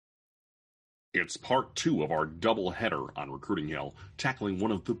It's part 2 of our double header on Recruiting Hell, tackling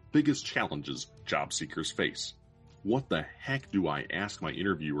one of the biggest challenges job seekers face. What the heck do I ask my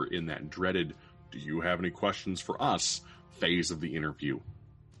interviewer in that dreaded, "do you have any questions for us?" phase of the interview?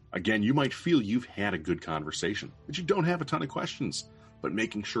 Again, you might feel you've had a good conversation, that you don't have a ton of questions, but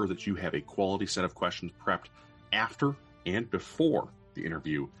making sure that you have a quality set of questions prepped after and before the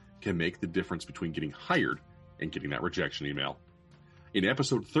interview can make the difference between getting hired and getting that rejection email. In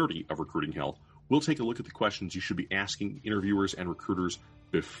episode 30 of Recruiting Hell, we'll take a look at the questions you should be asking interviewers and recruiters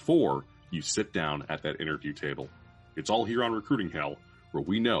before you sit down at that interview table. It's all here on Recruiting Hell, where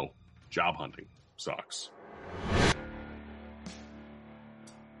we know job hunting sucks.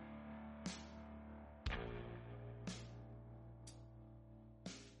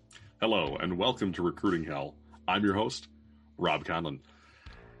 Hello, and welcome to Recruiting Hell. I'm your host, Rob Conlon.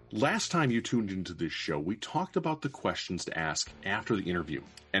 Last time you tuned into this show, we talked about the questions to ask after the interview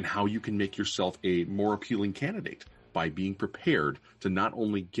and how you can make yourself a more appealing candidate by being prepared to not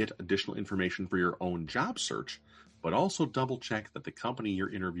only get additional information for your own job search, but also double check that the company you're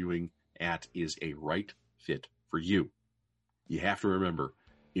interviewing at is a right fit for you. You have to remember,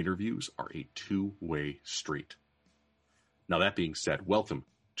 interviews are a two-way street. Now that being said, welcome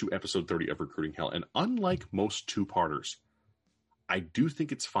to episode 30 of Recruiting Hell. And unlike most two-parters, I do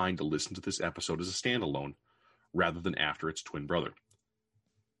think it's fine to listen to this episode as a standalone rather than after its twin brother.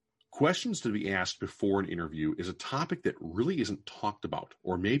 Questions to be asked before an interview is a topic that really isn't talked about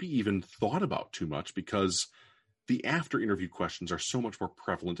or maybe even thought about too much because the after-interview questions are so much more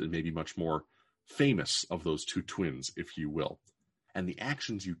prevalent and maybe much more famous of those two twins, if you will. And the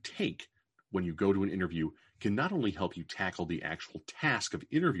actions you take when you go to an interview can not only help you tackle the actual task of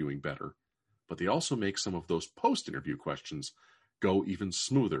interviewing better, but they also make some of those post-interview questions go even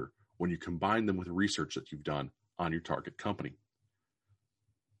smoother when you combine them with research that you've done on your target company.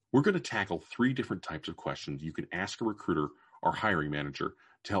 We're going to tackle 3 different types of questions you can ask a recruiter or hiring manager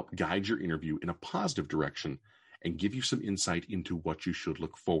to help guide your interview in a positive direction and give you some insight into what you should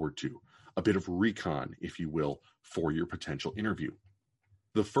look forward to, a bit of recon, if you will, for your potential interview.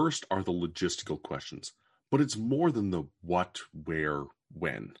 The first are the logistical questions, but it's more than the what, where,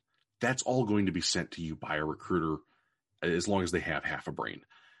 when. That's all going to be sent to you by a recruiter as long as they have half a brain.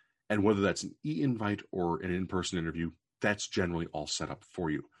 And whether that's an e-invite or an in-person interview, that's generally all set up for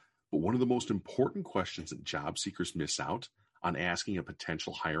you. But one of the most important questions that job seekers miss out on asking a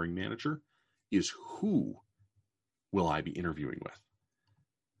potential hiring manager is, who will I be interviewing with?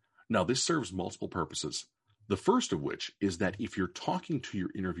 Now, this serves multiple purposes. The first of which is that if you're talking to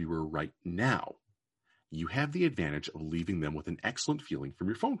your interviewer right now, you have the advantage of leaving them with an excellent feeling from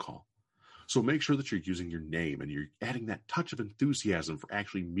your phone call. So make sure that you're using your name and you're adding that touch of enthusiasm for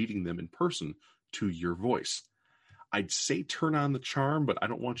actually meeting them in person to your voice. I'd say turn on the charm, but I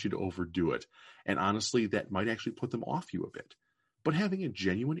don't want you to overdo it. And honestly, that might actually put them off you a bit. But having a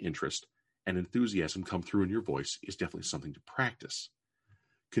genuine interest and enthusiasm come through in your voice is definitely something to practice.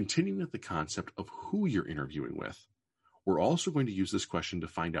 Continuing with the concept of who you're interviewing with, we're also going to use this question to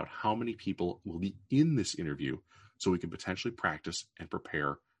find out how many people will be in this interview so we can potentially practice and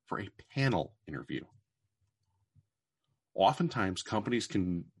prepare for a panel interview. Oftentimes, companies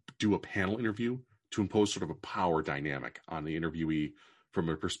can do a panel interview to impose sort of a power dynamic on the interviewee from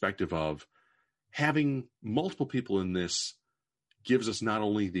a perspective of having multiple people in this gives us not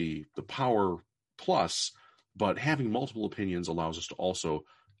only the power plus, but having multiple opinions allows us to also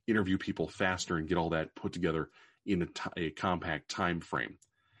interview people faster and get all that put together in a compact time frame.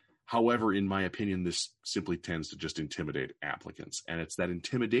 However, in my opinion, this simply tends to just intimidate applicants. And it's that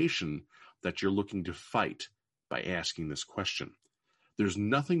intimidation that you're looking to fight by asking this question. There's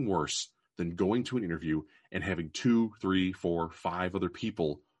nothing worse than going to an interview and having 2, 3, 4, 5 other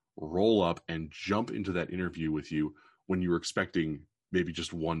people roll up and jump into that interview with you when you were expecting maybe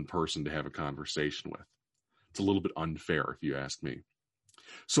just one person to have a conversation with. It's a little bit unfair, if you ask me.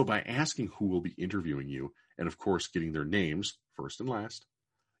 So by asking who will be interviewing you, and of course getting their names first and last,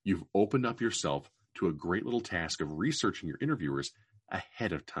 you've opened up yourself to a great little task of researching your interviewers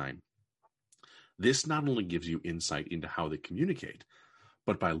ahead of time. This not only gives you insight into how they communicate,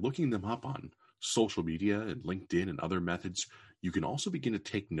 but by looking them up on social media and LinkedIn and other methods, you can also begin to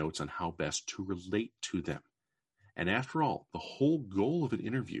take notes on how best to relate to them. And after all, the whole goal of an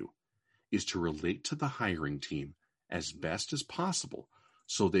interview is to relate to the hiring team as best as possible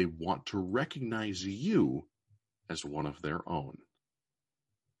so they want to recognize you as one of their own.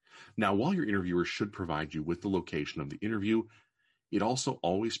 Now, while your interviewer should provide you with the location of the interview, it also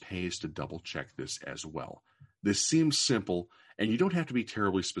always pays to double check this as well. This seems simple, and you don't have to be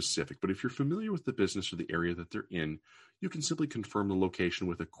terribly specific, but if you're familiar with the business or the area that they're in, you can simply confirm the location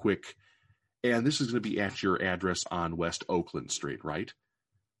with a quick, And this is going to be at your address on West Oakland Street, right?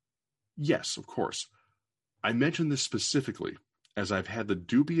 Yes, of course. I mention this specifically as I've had the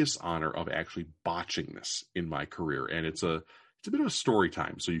dubious honor of actually botching this in my career, and it's a bit of a story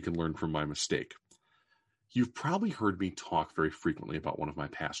time, so you can learn from my mistake. You've probably heard me talk very frequently about one of my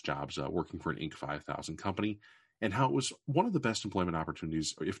past jobs working for an Inc. 5000 company, and how it was one of the best employment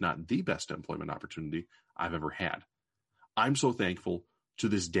opportunities, or if not the best employment opportunity I've ever had. I'm so thankful to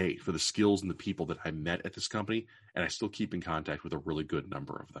this day for the skills and the people that I met at this company, and I still keep in contact with a really good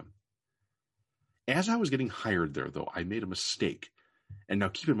number of them. As I was getting hired there, though, I made a mistake. And now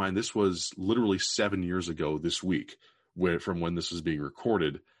keep in mind, this was literally 7 years ago this week from when this was being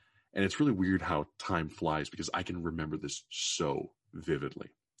recorded. And it's really weird how time flies because I can remember this so vividly.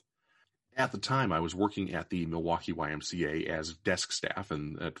 At the time, I was working at the Milwaukee YMCA as desk staff,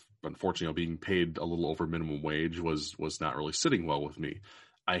 and unfortunately, being paid a little over minimum wage was not really sitting well with me.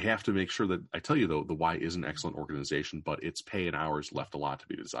 I have to make sure that I tell you, though, the Y is an excellent organization, but its pay and hours left a lot to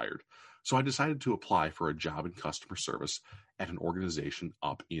be desired. So I decided to apply for a job in customer service at an organization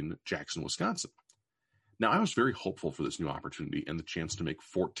up in Jackson, Wisconsin. Now, I was very hopeful for this new opportunity and the chance to make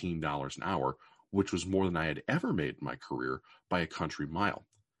 $14 an hour, which was more than I had ever made in my career by a country mile.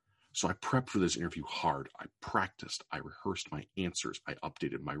 So I prepped for this interview hard. I practiced. I rehearsed my answers. I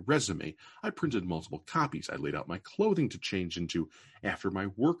updated my resume. I printed multiple copies. I laid out my clothing to change into after my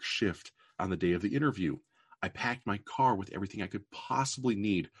work shift on the day of the interview. I packed my car with everything I could possibly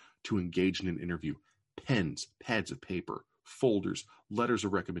need to engage in an interview. Pens, pads of paper, folders, letters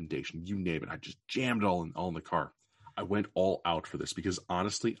of recommendation, you name it. I just jammed it all in the car. I went all out for this because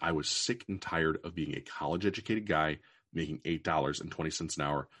honestly, I was sick and tired of being a college-educated guy making $8.20 an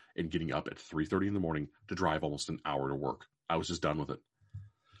hour and getting up at 3:30 in the morning to drive almost an hour to work. I was just done with it.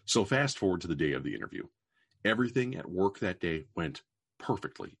 So fast forward to the day of the interview. Everything at work that day went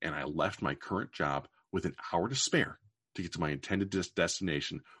perfectly, and I left my current job with an hour to spare to get to my intended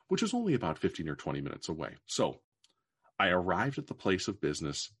destination, which was only about 15 or 20 minutes away. So I arrived at the place of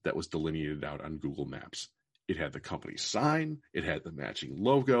business that was delineated out on Google Maps. It had the company sign, it had the matching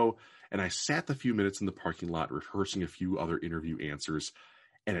logo, and I sat the few minutes in the parking lot rehearsing a few other interview answers,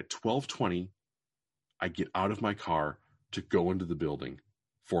 and at 12:20, I get out of my car to go into the building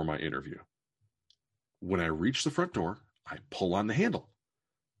for my interview. When I reach the front door, I pull on the handle,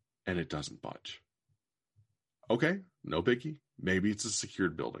 and it doesn't budge. Okay, no biggie. Maybe it's a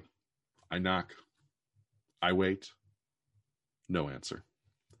secured building. I knock. I wait. No answer.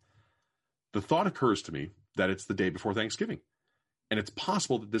 The thought occurs to me that it's the day before Thanksgiving, and it's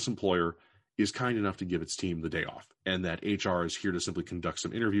possible that this employer is kind enough to give its team the day off, and that HR is here to simply conduct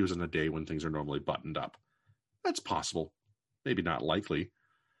some interviews on a day when things are normally buttoned up. That's possible. Maybe not likely.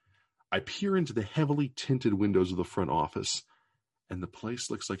 I peer into the heavily tinted windows of the front office, and the place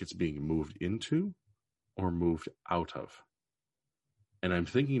looks like it's being moved into or moved out of. And I'm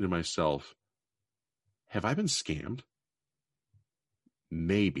thinking to myself, have I been scammed?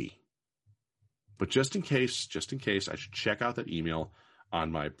 Maybe. But just in case, I should check out that email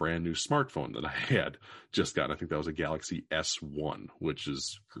on my brand new smartphone that I had just got. I think that was a Galaxy S1, which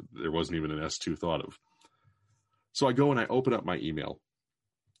is, there wasn't even an S2 thought of. So I go and I open up my email,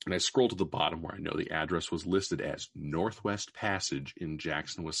 and I scroll to the bottom where I know the address was listed as Northwest Passage in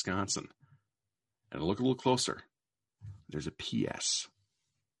Jackson, Wisconsin. And I look a little closer. There's a PS.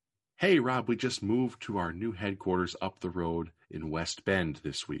 Hey, Rob, we just moved to our new headquarters up the road in West Bend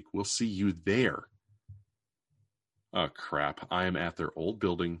this week. We'll see you there. Oh, crap. I am at their old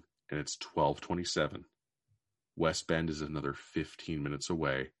building, and it's 12:27. West Bend is another 15 minutes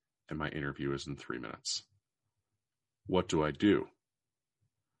away, and my interview is in 3 minutes. What do I do?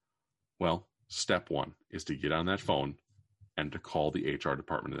 Well, step one is to get on that phone and to call the HR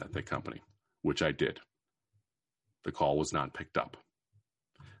department at that company, which I did. The call was not picked up.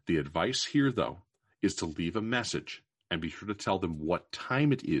 The advice here, though, is to leave a message and be sure to tell them what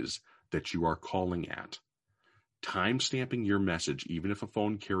time it is that you are calling at. Time-stamping your message, even if a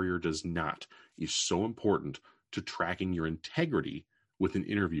phone carrier does not, is so important to tracking your integrity with an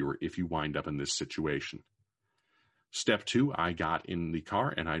interviewer if you wind up in this situation. Step two, I got in the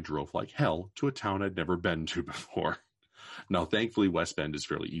car and I drove like hell to a town I'd never been to before. Now, thankfully, West Bend is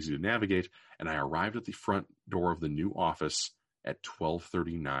fairly easy to navigate, and I arrived at the front door of the new office at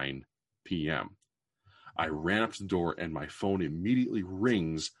 12:39 p.m. I ran up to the door, and my phone immediately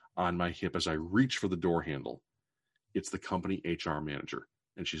rings on my hip as I reach for the door handle. It's the company HR manager,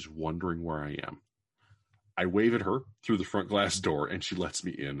 and she's wondering where I am. I wave at her through the front glass door, and she lets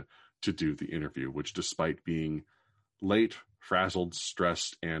me in to do the interview, which, despite being late, frazzled,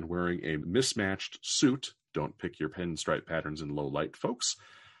 stressed, and wearing a mismatched suit — don't pick your pinstripe patterns in low light, folks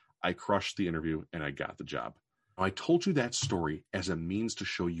 — I crushed the interview and I got the job. Now, I told you that story as a means to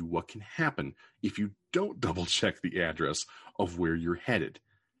show you what can happen if you don't double check the address of where you're headed.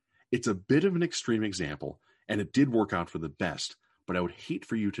 It's a bit of an extreme example, and it did work out for the best, but I would hate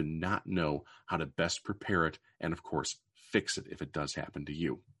for you to not know how to best prepare it and, of course, fix it if it does happen to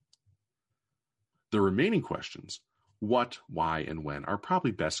you. The remaining questions, what, why, and when, are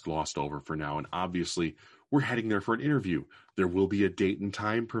probably best glossed over for now, and obviously we're heading there for an interview. There will be a date and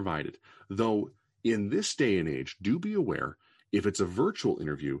time provided, though in this day and age, do be aware if it's a virtual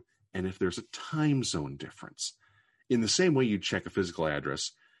interview and if there's a time zone difference. In the same way you check a physical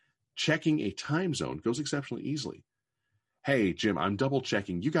address, checking a time zone goes exceptionally easily. Hey, Jim, I'm double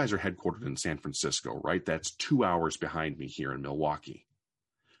checking. You guys are headquartered in San Francisco, right? That's 2 hours behind me here in Milwaukee.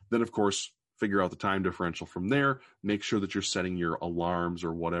 Then, of course, figure out the time differential from there. Make sure that you're setting your alarms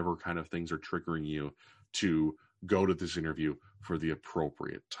or whatever kind of things are triggering you to go to this interview for the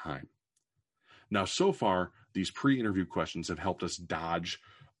appropriate time. Now, so far, these pre-interview questions have helped us dodge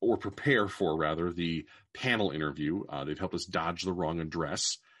or prepare for, rather, the panel interview. They've helped us dodge the wrong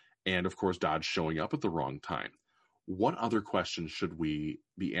address and, of course, dodge showing up at the wrong time. What other questions should we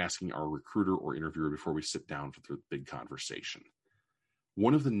be asking our recruiter or interviewer before we sit down for the big conversation?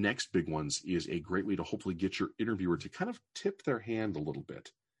 One of the next big ones is a great way to hopefully get your interviewer to kind of tip their hand a little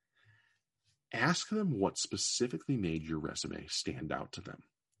bit. Ask them what specifically made your resume stand out to them.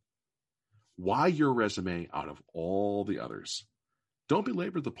 Why your resume out of all the others? Don't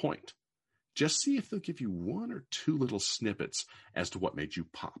belabor the point. Just see if they'll give you one or two little snippets as to what made you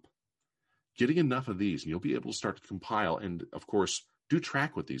pop. Getting enough of these, and you'll be able to start to compile, and of course, do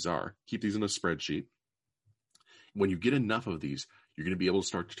track what these are. Keep these in a spreadsheet. When you get enough of these, you're going to be able to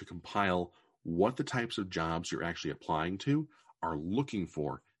start to compile what the types of jobs you're actually applying to are looking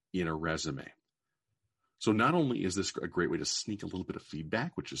for in a resume. So not only is this a great way to sneak a little bit of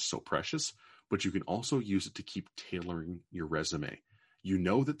feedback, which is so precious, but you can also use it to keep tailoring your resume. You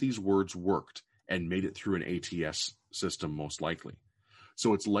know that these words worked and made it through an ATS system most likely.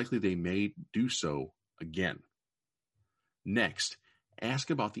 So it's likely they may do so again. Next, ask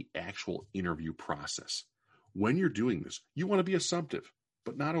about the actual interview process. When you're doing this, you want to be assumptive,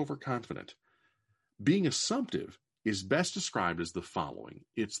 but not overconfident. Being assumptive is best described as the following.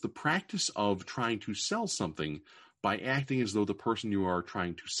 It's the practice of trying to sell something by acting as though the person you are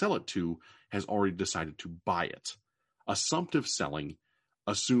trying to sell it to has already decided to buy it. Assumptive selling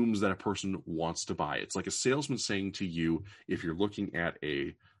assumes that a person wants to buy it. It's like a salesman saying to you, if you're looking at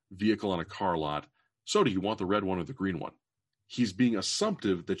a vehicle on a car lot, so do you want the red one or the green one? He's being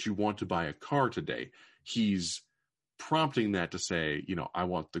assumptive that you want to buy a car today. He's prompting that to say, I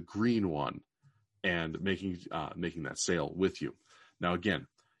want the green one, and making that sale with you. Now, again,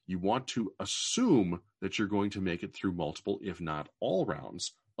 you want to assume that you're going to make it through multiple, if not all,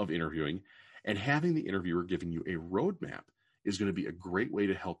 rounds of interviewing, and having the interviewer giving you a roadmap is going to be a great way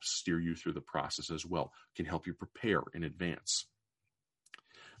to help steer you through the process as well. It can help you prepare in advance.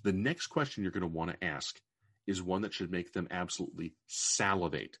 The next question you're going to want to ask is one that should make them absolutely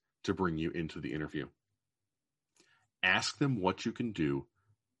salivate to bring you into the interview. Ask them what you can do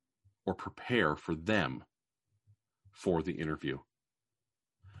or prepare for them for the interview.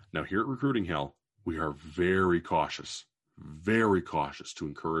 Now, here at Recruiting Hell, we are very cautious to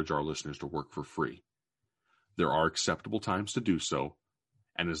encourage our listeners to work for free. There are acceptable times to do so,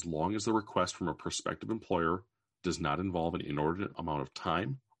 and as long as the request from a prospective employer does not involve an inordinate amount of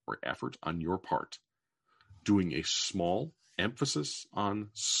time or effort on your part, doing a small, emphasis on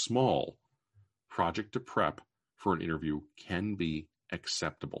small, project to prep for an interview can be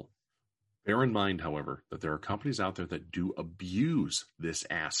acceptable. Bear in mind, however, that there are companies out there that do abuse this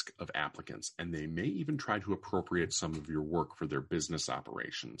ask of applicants, and they may even try to appropriate some of your work for their business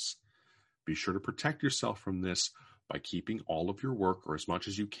operations. Be sure to protect yourself from this by keeping all of your work, or as much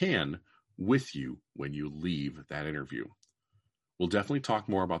as you can, with you when you leave that interview. We'll definitely talk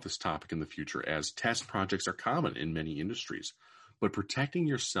more about this topic in the future, as test projects are common in many industries, but protecting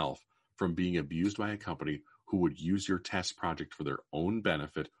yourself from being abused by a company who would use your test project for their own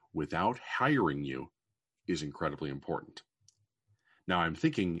benefit without hiring you is incredibly important. Now, I'm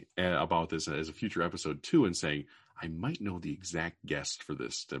thinking about this as a future episode too, and saying I might know the exact guest for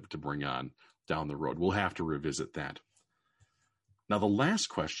this to bring on down the road. We'll have to revisit that. Now, the last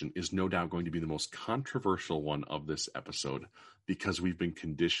question is no doubt going to be the most controversial one of this episode, because we've been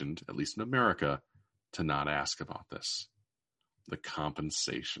conditioned, at least in America, to not ask about this. The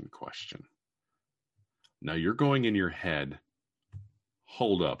compensation question. Now, you're going in your head,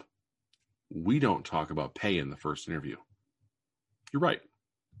 hold up, we don't talk about pay in the first interview. You're right.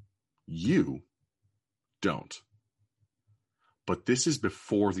 You don't. But this is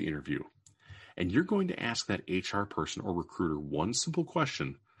before the interview. And you're going to ask that HR person or recruiter one simple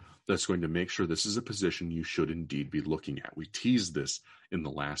question that's going to make sure this is a position you should indeed be looking at. We teased this in the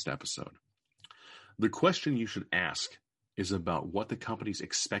last episode. The question you should ask is about what the company's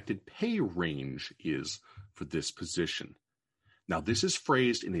expected pay range is for this position. Now, this is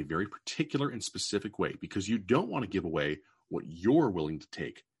phrased in a very particular and specific way because you don't want to give away what you're willing to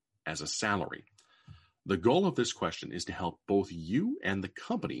take as a salary. The goal of this question is to help both you and the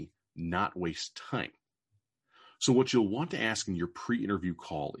company not waste time. So what you'll want to ask in your pre-interview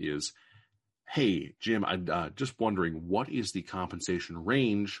call is, hey, Jim, I'm just wondering, what is the compensation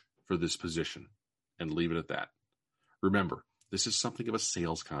range for this position? And leave it at that. Remember, this is something of a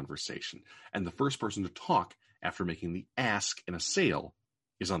sales conversation, and the first person to talk after making the ask in a sale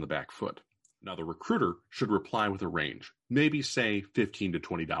is on the back foot. Now, the recruiter should reply with a range, maybe say $15 to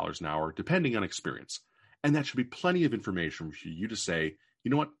 $20 an hour, depending on experience. And that should be plenty of information for you to say,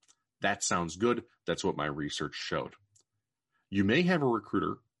 you know what, that sounds good. That's what my research showed. You may have a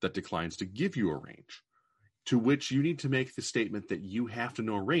recruiter that declines to give you a range, to which you need to make the statement that you have to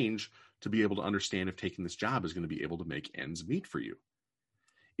know a range to be able to understand if taking this job is going to be able to make ends meet for you.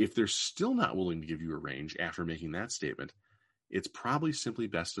 If they're still not willing to give you a range after making that statement, it's probably simply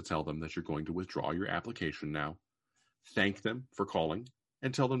best to tell them that you're going to withdraw your application now, thank them for calling,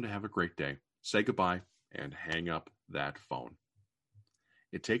 and tell them to have a great day. Say goodbye and hang up that phone.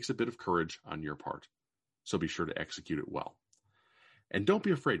 It takes a bit of courage on your part, so be sure to execute it well. And don't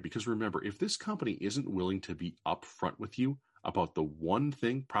be afraid, because remember, if this company isn't willing to be upfront with you about the one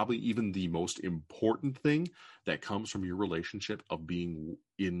thing, probably even the most important thing that comes from your relationship of being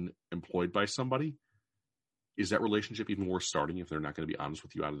employed by somebody, is that relationship even worth starting if they're not going to be honest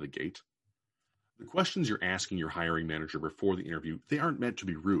with you out of the gate? The questions you're asking your hiring manager before the interview, they aren't meant to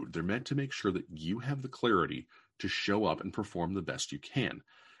be rude. They're meant to make sure that you have the clarity to show up and perform the best you can.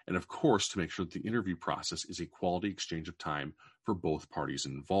 And of course, to make sure that the interview process is a quality exchange of time for both parties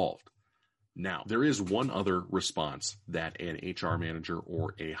involved. Now, there is one other response that an HR manager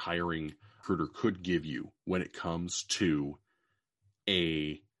or a hiring recruiter could give you when it comes to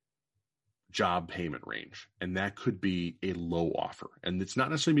a job payment range, and that could be a low offer. And it's not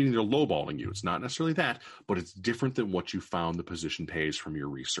necessarily meaning they're lowballing you. It's not necessarily that, but it's different than what you found the position pays from your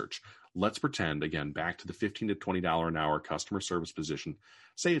research. Let's pretend, again, back to the $15 to $20 an hour customer service position.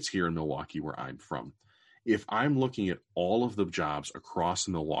 Say it's here in Milwaukee, where I'm from. If I'm looking at all of the jobs across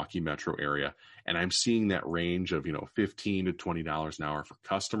the Milwaukee metro area, and I'm seeing that range of, $15 to $20 an hour for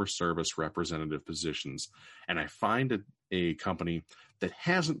customer service representative positions, and I find a company that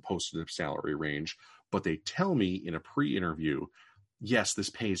hasn't posted a salary range, but they tell me in a pre-interview, yes, this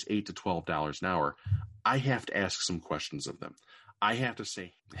pays $8 to $12 an hour, I have to ask some questions of them. I have to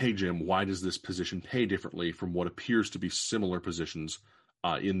say, hey, Jim, why does this position pay differently from what appears to be similar positions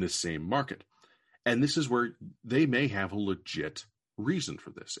in this same market? And this is where they may have a legit reason for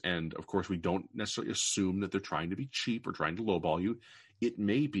this. And of course, we don't necessarily assume that they're trying to be cheap or trying to lowball you. It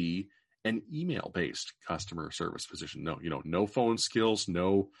may be an email-based customer service position. No phone skills,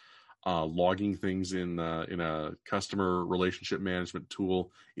 no logging things in a customer relationship management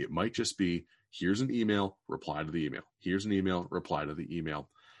tool. It might just be, here's an email, reply to the email. Here's an email, reply to the email.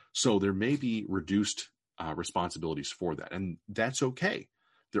 So there may be reduced responsibilities for that, and that's okay.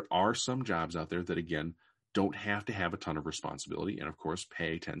 There are some jobs out there that, again, don't have to have a ton of responsibility. And of course,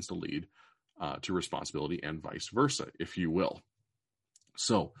 pay tends to lead to responsibility and vice versa, if you will.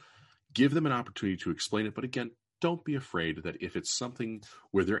 So give them an opportunity to explain it. But again, don't be afraid that if it's something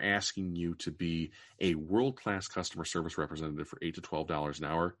where they're asking you to be a world-class customer service representative for $8 to $12 an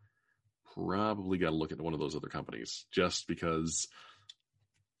hour, probably got to look at one of those other companies, just because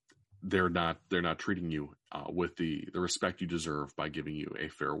they're not treating you with the respect you deserve by giving you a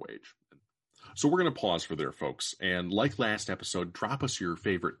fair wage. So we're going to pause for there, folks. And like last episode, drop us your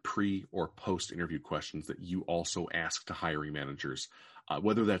favorite pre or post interview questions that you also ask to hiring managers,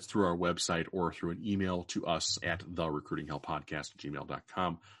 whether that's through our website or through an email to us at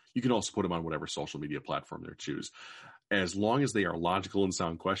therecruitinghellpodcast@gmail.com. You can also put them on whatever social media platform they choose. As long as they are logical and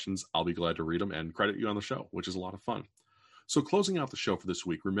sound questions, I'll be glad to read them and credit you on the show, which is a lot of fun. So closing out the show for this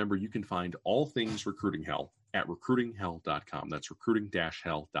week, remember you can find all things Recruiting Hell at recruitinghell.com. That's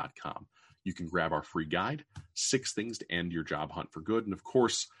recruiting-hell.com. You can grab our free guide, 6 Things to End Your Job Hunt for Good. And of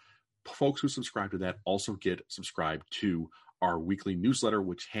course, folks who subscribe to that also get subscribed to our weekly newsletter,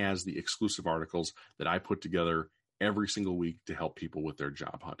 which has the exclusive articles that I put together every single week to help people with their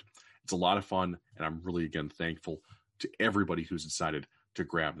job hunt. It's a lot of fun, and I'm really, again, thankful to everybody who's decided to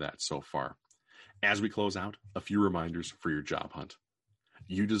grab that so far. As we close out, a few reminders for your job hunt.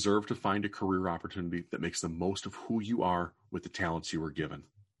 You deserve to find a career opportunity that makes the most of who you are with the talents you were given.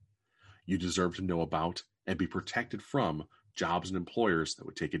 You deserve to know about and be protected from jobs and employers that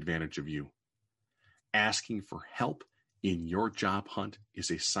would take advantage of you. Asking for help in your job hunt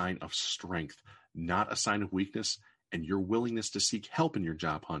is a sign of strength, not a sign of weakness, and your willingness to seek help in your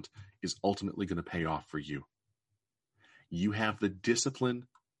job hunt is ultimately going to pay off for you. You have the discipline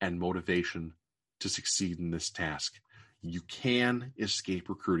and motivation to succeed in this task. You can escape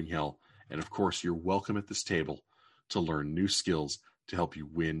recruiting hell, and of course, you're welcome at this table to learn new skills to help you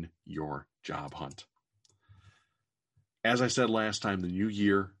win your job hunt. As I said last time, the new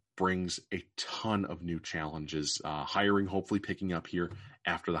year brings a ton of new challenges. Hiring hopefully picking up here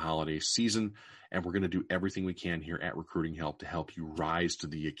after the holiday season, and we're going to do everything we can here at Recruiting Help to help you rise to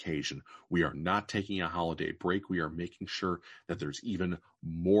the occasion. We are not taking a holiday break. We are making sure that there's even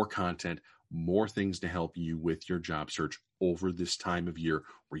more content, more things to help you with your job search over this time of year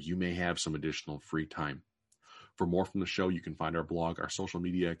where you may have some additional free time. For more from the show, you can find our blog, our social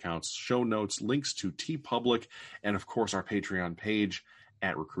media accounts, show notes, links to TeePublic, and of course our Patreon page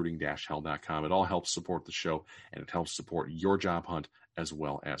at recruiting-hell.com. It all helps support the show, and it helps support your job hunt as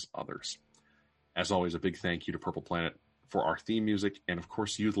well as others. As always, a big thank you to Purple Planet for our theme music, and of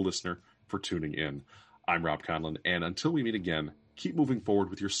course you, the listener, for tuning in. I'm Rob Conlon, and until we meet again, keep moving forward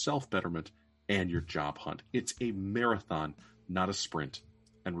with your self-betterment and your job hunt. It's a marathon, not a sprint,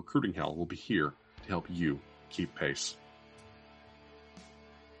 and Recruiting Hell will be here to help you keep pace.